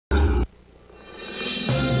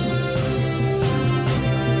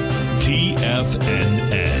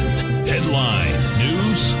TFNN. Headline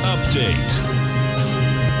News Update.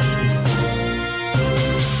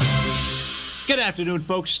 Good afternoon,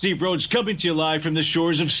 folks. Steve Rhodes coming to you live from the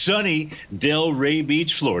shores of sunny Delray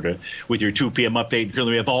Beach, Florida, with your 2 p.m. update.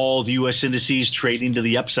 Currently, we have all the U.S. indices trading to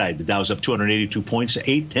the upside. The Dow's up 282 points,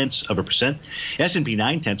 0.8%. S&P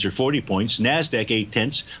 0.9 or 40 points. NASDAQ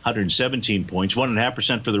 0.8, 117 points.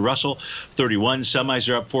 1.5% for the Russell, 31. Semis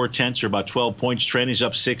are up 0.4 or about 12 points. Trending's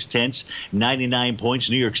up 0.6, 99 points.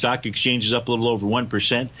 New York Stock Exchange is up a little over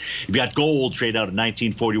 1%. You've got gold trade out at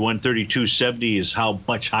 1941. 32.70 is how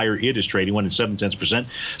much higher it is trading. 1.7%.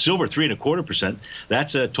 Silver 3.25%.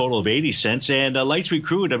 That's a total of 80 cents. And light sweet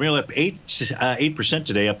crude, I'm really up 8%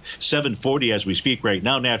 today, up 7.40 as we speak right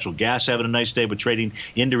now. Natural gas having a nice day, but trading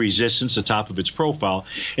into resistance, the top of its profile.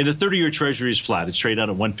 And the 30-year Treasury is flat. It's traded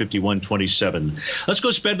out at 151.27. Let's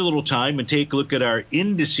go spend a little time and take a look at our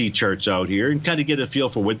indice charts out here and kind of get a feel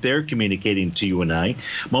for what they're communicating to you and I.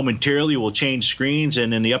 Momentarily, we'll change screens,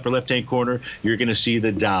 and in the upper left-hand corner, you're going to see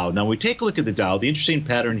the Dow. Now, we take a look at the Dow. The interesting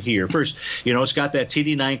pattern here. First, it's got that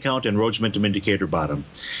TD9 count and Rhodes Momentum Indicator bottom.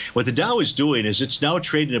 What the Dow is doing is it's now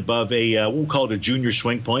trading above a, we'll call it a junior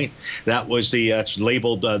swing point. That was it's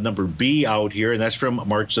labeled number B out here, and that's from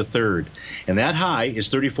March the 3rd. And that high is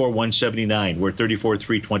 34,179. We're at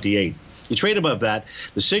 34,328. You trade above that.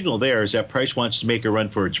 The signal there is that price wants to make a run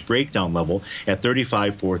for its breakdown level at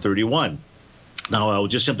 35,431. Now, I'll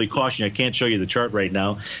just simply caution you, I can't show you the chart right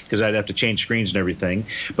now because I'd have to change screens and everything.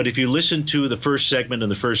 But if you listen to the first segment in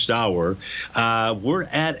the first hour, we're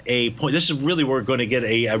at a point. This is really where we're going to get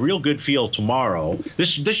a real good feel tomorrow.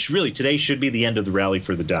 This really today should be the end of the rally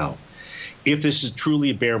for the Dow, if this is truly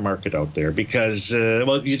a bear market out there, because,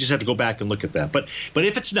 well, you just have to go back and look at that. But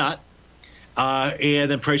if it's not,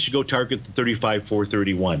 and then price should go target the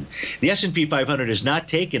 35,431. The S&P 500 has not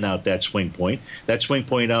taken out that swing point. That swing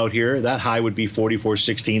point out here, that high would be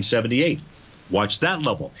 44,1678. Watch that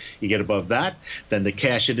level. You get above that, then the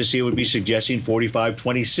cash indice would be suggesting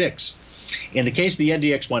 45,26. In the case of the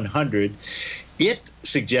NDX 100, it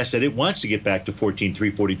suggests that it wants to get back to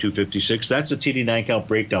 14,342.56. That's a TD9 count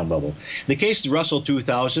breakdown level. In the case of the Russell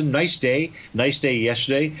 2000, nice day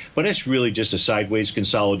yesterday, but it's really just a sideways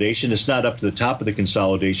consolidation. It's not up to the top of the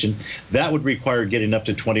consolidation. That would require getting up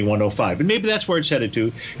to 2105. And maybe that's where it's headed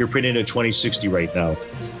to. You're printing at 2060 right now.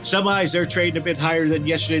 Semis, they're trading a bit higher than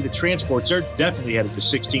yesterday. The transports are definitely headed to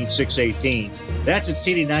 16,618. That's a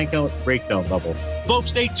TD9 count breakdown level. Folks,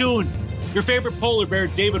 stay tuned. Your favorite polar bear,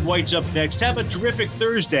 David White's up next. Have a terrific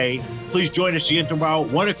Thursday. Please join us again tomorrow,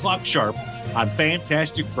 1 o'clock sharp on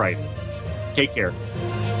Fantastic Friday. Take care.